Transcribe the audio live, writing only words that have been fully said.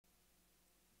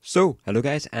So, hello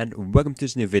guys and welcome to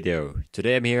this new video.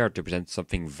 Today I'm here to present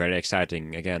something very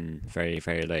exciting, again, very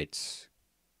late.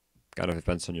 Kind of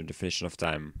depends on your definition of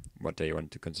time, what day you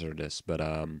want to consider this, but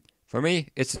for me,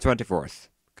 it's the 24th,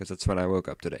 because that's when I woke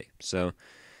up today. So,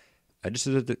 this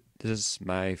is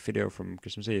my video from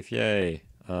Christmas Eve, yay!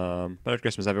 Merry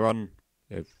Christmas everyone,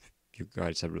 if you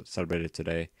guys have celebrated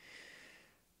today.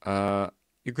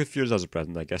 You could feel it as a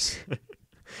present, I guess.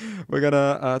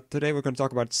 Today we're gonna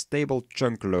talk about stable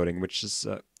chunk loading, which is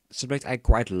a subject I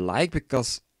quite like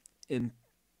because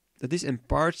at least in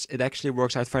parts it actually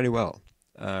works out fairly well.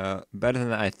 Better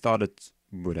than I thought it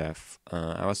would have.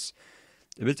 I was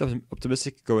a bit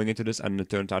optimistic going into this, and it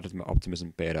turned out that my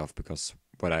optimism paid off because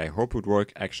what I hoped would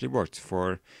work actually worked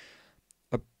for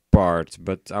a part,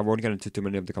 but I won't get into too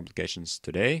many of the complications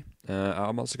today.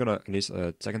 I'm also gonna release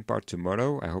a second part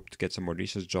tomorrow. I hope to get some more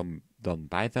research done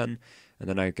by then, and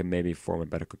then I can maybe form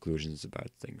better conclusions about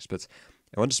things. But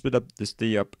I want to split up this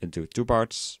video up into two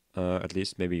parts, at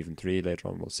least, maybe even three later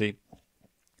on, we'll see.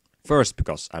 First,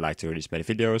 because I like to release many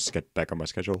videos, get back on my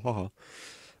schedule, haha,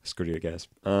 screw you guys.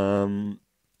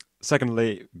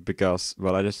 Secondly, because,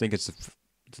 well, I just think it's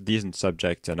a decent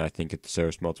subject, and I think it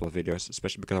deserves multiple videos,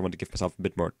 especially because I want to give myself a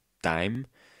bit more time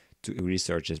to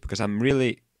research this, because I'm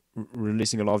really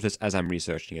releasing a lot of this as I'm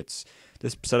researching it.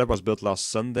 This setup was built last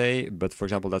Sunday, but for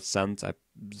example, that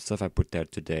stuff I put there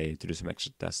today to do some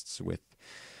extra tests with.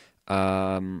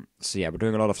 So yeah, we're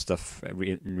doing a lot of stuff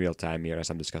in real time here as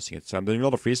I'm discussing it. So I'm doing a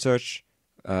lot of research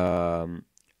during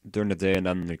the day, and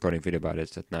then recording video about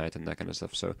it at night and that kind of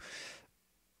stuff. So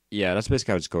yeah, that's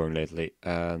basically how it's going lately.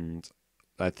 And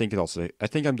I think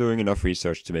I'm doing enough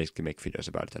research to make videos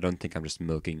about it. I don't think I'm just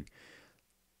milking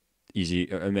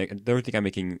easy. I don't think I'm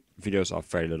making videos of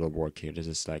very little work here. This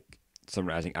is like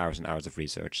summarizing hours and hours of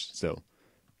research still.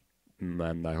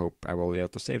 And I hope I will be able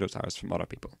to save those hours from other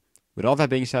people. With all that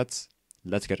being said,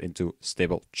 let's get into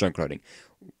stable chunk loading.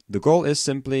 The goal is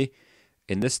simply,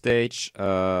 in this stage,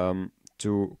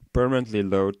 to permanently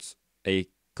load a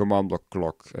command block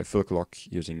clock, a fill clock,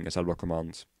 using a cell block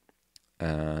command,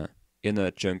 in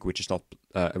a chunk which is not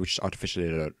which is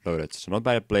artificially loaded. So not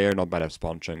by the player, not by the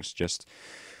spawn chunks, just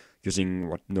using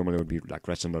what normally would be like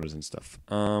redstone loaders and stuff.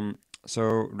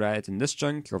 So right in this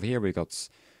chunk over here we got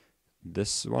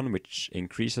this one, which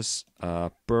increases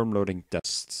perm loading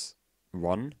test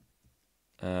 1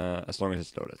 as long as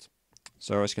it's loaded.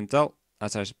 So as you can tell,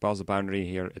 as I pass the boundary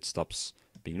here, it stops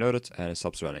being loaded and it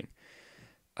stops running.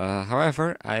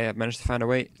 However, I have managed to find a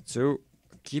way to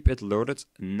keep it loaded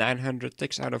 900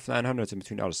 ticks out of 900 in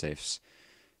between autosaves.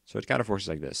 So it kind of works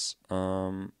like this.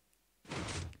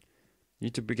 You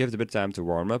need to give it a bit of time to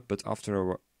warm up, but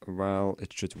after a while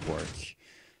it should work.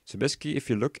 So basically,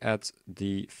 if you look at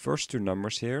the first two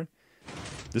numbers here,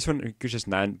 this one increases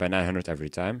 9 by 900 every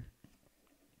time.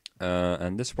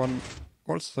 And this one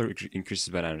also increases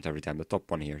by 900 every time, the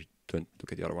top one here. Don't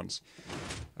look at the other ones.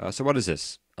 So what is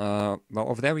this? Well,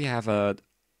 over there we have a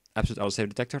absolute autosave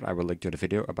detector. I will link to the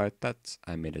video about that.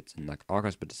 I made it in like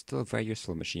August, but it's still a very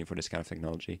useful machine for this kind of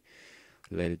technology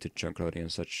related to chunk loading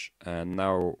and such. And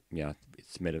now, yeah,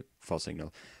 it's made a false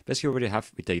signal. Basically,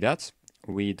 we take that,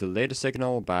 we delay the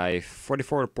signal by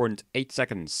 44.8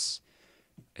 seconds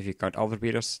if you count all the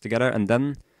repeaters together, and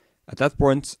then at that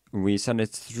point we send it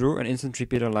through an instant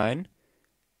repeater line.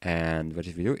 And what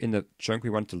we do in the chunk we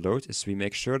want to load is we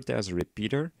make sure there's a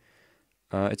repeater.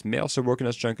 It may also work in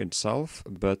this chunk itself,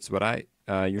 but what I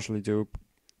usually do,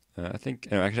 I think,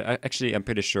 actually I'm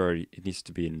pretty sure it needs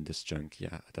to be in this chunk.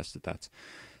 Yeah, I tested that.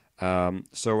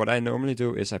 So what I normally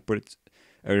do is I put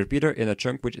a repeater in a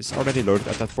chunk which is already loaded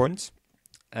at that point,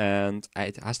 and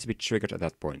it has to be triggered at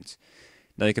that point.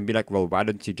 Now you can be like, well, why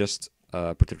don't you just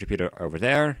put the repeater over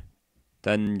there?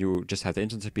 Then you just have the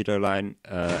instant repeater line,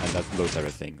 and that loads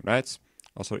everything, right?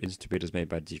 Also, instant repeaters made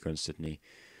by Dico and Sidney.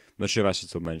 I'm not sure if I should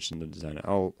still mention the designer.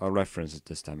 I'll reference it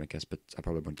this time, I guess, but I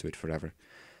probably won't do it forever.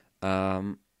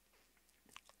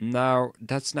 Now,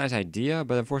 that's a nice idea,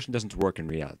 but unfortunately it doesn't work in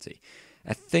reality.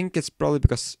 I think it's probably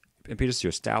because repeaters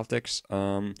use statics.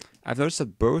 I've noticed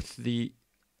that both the...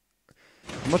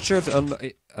 I'm not sure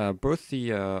if both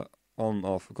the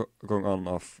on-off, going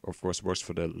on-off, of course, works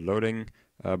for the loading,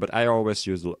 but I always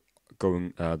use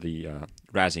the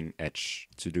rising edge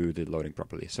to do the loading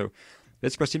properly. So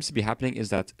basically what seems to be happening is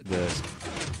that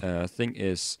the thing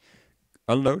is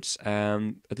unloads,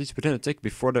 and at least within a tick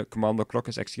before the command block clock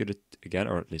is executed again,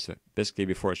 or at least basically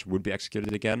before it would be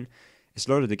executed again, it's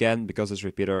loaded again because this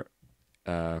repeater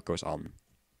goes on.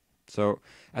 So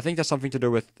I think that's something to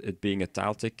do with it being a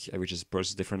tile tick, which is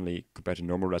processed differently compared to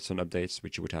normal redstone updates,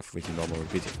 which you would have with your normal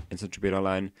instant repeater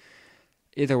line.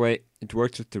 either way, it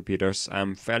works with the repeaters.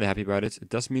 I'm fairly happy about it. It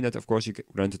does mean that, of course, you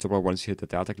run into trouble once you hit the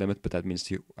data limit, but that means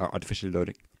you are artificially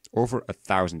loading over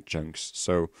 1,000 chunks.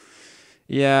 So,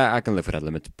 yeah, I can live with that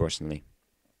limit personally.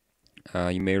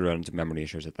 You may run into memory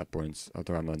issues at that point,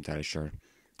 although I'm not entirely sure.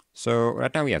 So,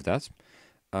 right now we have that.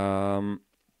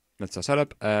 That's our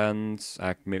setup, and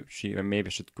maybe I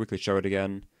should quickly show it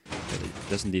again that it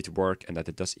does indeed work, and that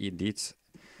it does indeed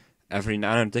every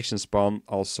 900 ticks in spawn.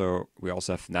 Also, we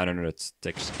also have 900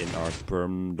 ticks in our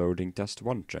perm loading test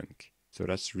 1 chunk. So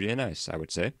that's really nice, I would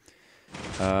say.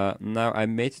 Now I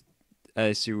made,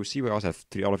 as you see, we also have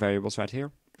 3 other variables right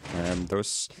here, and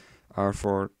those are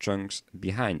for chunks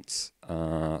behind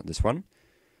this one.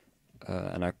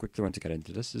 And I quickly want to get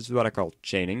into this. This is what I call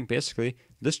chaining. Basically,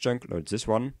 this chunk loads this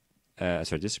one.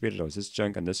 This repeater loads this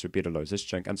chunk, and this repeater loads this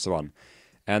chunk, and so on.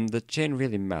 And the chain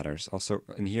really matters. Also,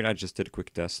 in here I just did a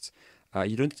quick test.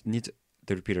 You don't need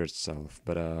the repeater itself,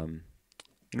 but I'll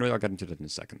get into that in a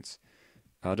second.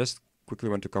 I just quickly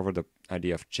want to cover the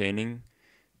idea of chaining.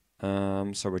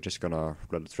 So we're just gonna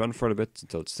let it run for a bit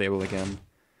until it's stable again.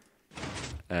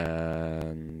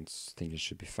 And I think it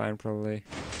should be fine probably.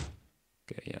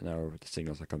 Okay, yeah, now the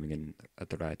signals are coming in at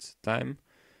the right time.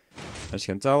 As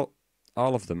you can tell,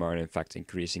 all of them are in fact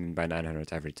increasing by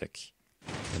 900 every tick.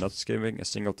 And not skipping a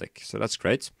single tick, so that's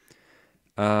great.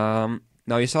 Now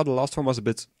you saw the last one was a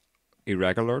bit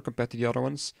irregular compared to the other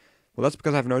ones. Well, that's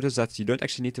because I've noticed that you don't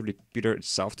actually need the repeater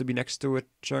itself to be next to a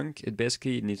chunk. It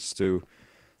basically needs to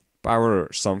power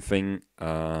something.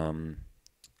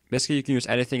 Basically, you can use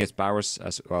anything as powers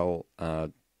as well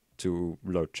to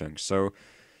load chunks. So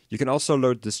you can also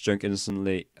load this chunk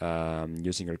instantly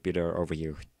using a repeater over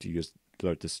here to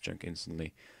load this chunk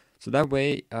instantly. So that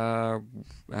way, I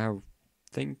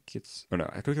think it's... Oh no,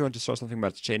 I quickly want to show something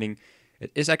about chaining.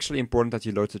 It is actually important that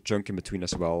you load the chunk in between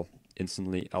as well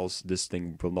instantly, else this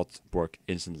thing will not work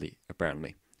instantly,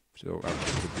 apparently. So I'll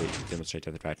quickly demonstrate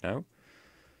that right now.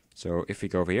 So if we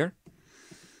go over here,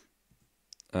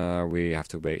 we have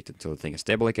to wait until the thing is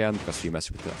stable again, because we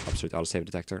mess with the absolute autosave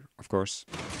detector, of course.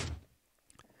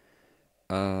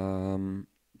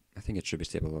 I think it should be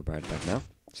stable right now.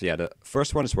 So yeah, the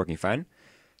first one is working fine.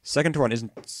 Second one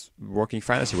isn't working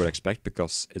fine as you would expect,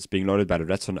 because it's being loaded by the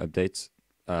redstone update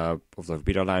of the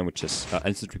repeater line, which is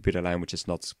instant repeater line, which is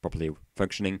not properly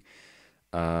functioning.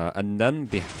 And then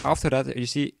after that, you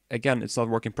see again it's not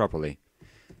working properly,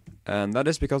 and that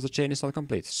is because the chain is not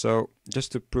complete. So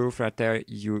just to prove right there,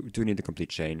 you do need a complete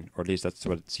chain, or at least that's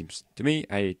what it seems to me.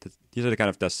 These are the kind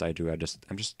of tests I do. I'm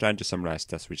just trying to summarize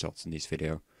test results in these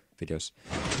videos.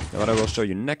 Now what I will show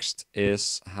you next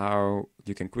is how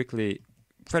you can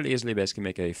fairly easily basically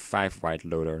make a 5-wide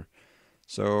loader.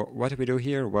 So what do we do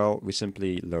here? Well, we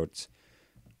simply load.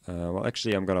 Well,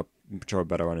 actually, I'm gonna show a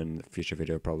better one in the future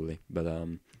video probably. But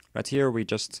right here we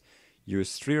just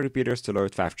use 3 repeaters to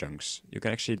load 5 chunks. You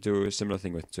can actually do a similar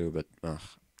thing with 2, but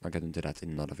I'll get into that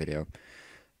in another video.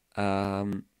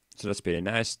 So that's pretty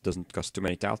nice. Doesn't cost too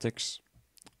many tile ticks.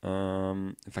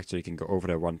 In fact, so you can go over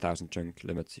the 1,000 chunk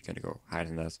limit. You can go higher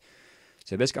than that.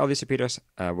 So basically, all these repeaters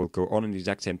will go on in the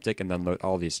exact same tick and then load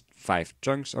all these 5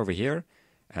 chunks over here.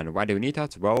 And why do we need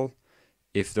that? Well,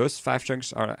 if those 5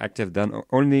 chunks are active, then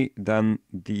only then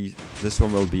this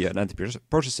one will be an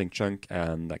anti-processing chunk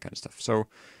and that kind of stuff. So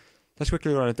let's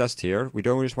quickly run a test here. We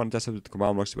don't just want to test it with the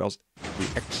command blocks. We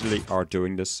actually are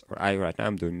doing this, or I right now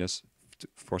am doing this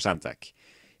for Sandtech.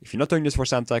 If you're not doing this for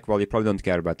Sandtech, well, you probably don't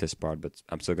care about this part, but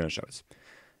I'm still going to show it.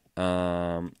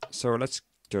 So let's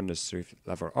turn this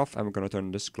lever off, and we're going to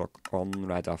turn this clock on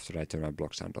right after I turn my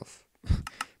block sound off.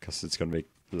 Because it's going to be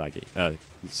laggy,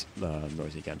 it's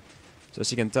noisy again. So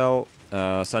as you can tell,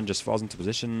 sand just falls into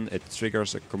position. It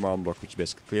triggers a command block which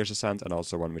basically clears the sand, and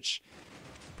also one which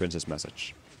prints this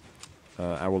message.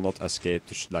 I will not escape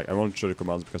to I won't show the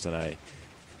commands because then I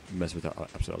mess with the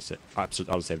absolute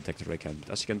autosave detector again.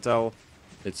 But as you can tell,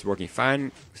 it's working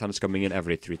fine. Sand is coming in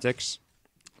every 3 ticks,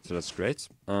 so that's great.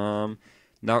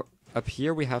 Now up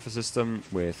here we have a system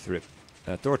with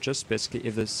torches. Basically,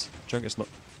 if this chunk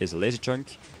is a lazy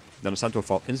chunk, then the sand will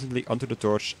fall instantly onto the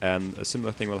torch, and a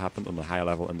similar thing will happen on a higher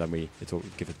level, and then it will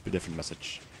give it a different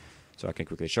message. So I can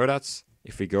quickly show that.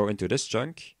 If we go into this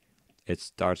chunk, it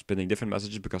starts spinning different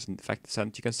messages, because in fact the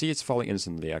sand, you can see it's falling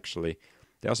instantly actually.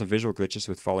 There are some visual glitches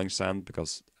with falling sand,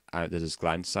 because this is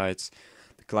client side.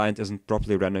 The client isn't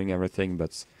properly rendering everything,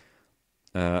 but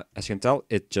as you can tell,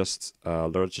 it just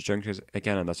loads the chunks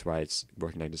again, and that's why it's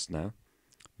working like this now.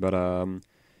 But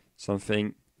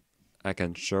something I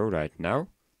can show right now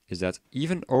is that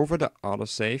even over the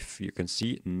autosave, you can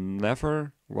see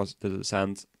never was the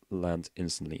sand land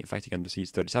instantly. In fact, you can see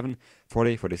 37,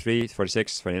 40, 43,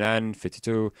 46, 49,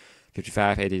 52,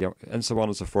 55, 80, and so on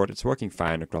and so forth. It's working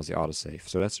fine across the autosave,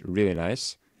 so that's really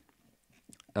nice.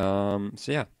 So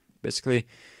yeah, basically,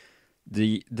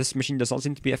 this machine does not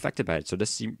seem to be affected by it, so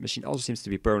this machine also seems to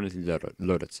be permanently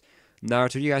loaded. Now,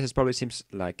 to you guys, it probably seems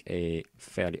like a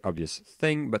fairly obvious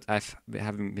thing, but I've been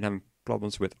having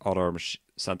problems with other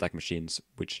Sandtag machines,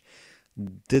 which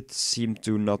did seem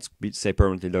to not say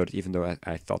permanently loaded, even though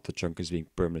I thought the chunk is being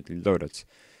permanently loaded.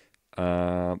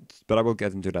 But I will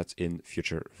get into that in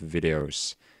future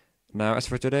videos. Now, as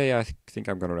for today, I think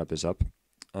I'm gonna wrap this up.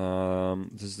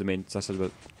 This is the main test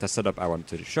setup I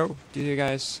wanted to show to you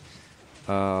guys.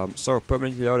 So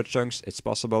permanently loaded chunks, it's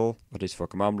possible, at least for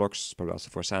command blocks, probably also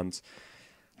for sand.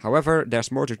 However,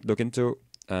 there's more to look into,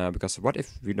 because what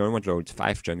if we don't want to load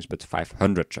 5 chunks, but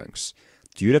 500 chunks?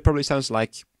 To you, that probably sounds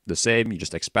like the same, you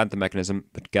just expand the mechanism,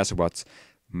 but guess what?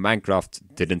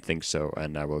 Minecraft didn't think so,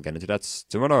 and I will get into that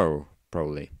tomorrow,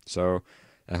 probably. So,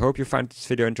 I hope you find this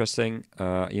video interesting,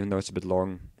 even though it's a bit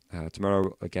long.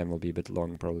 Tomorrow, again, will be a bit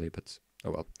long, probably, but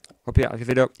oh well. Hope you liked the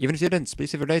video. Even if you didn't,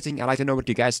 please leave a rating. I'd like to know what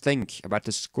you guys think about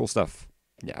this cool stuff.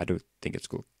 Yeah, I do think it's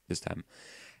cool this time.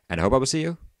 And I hope I will see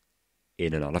you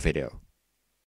in another video.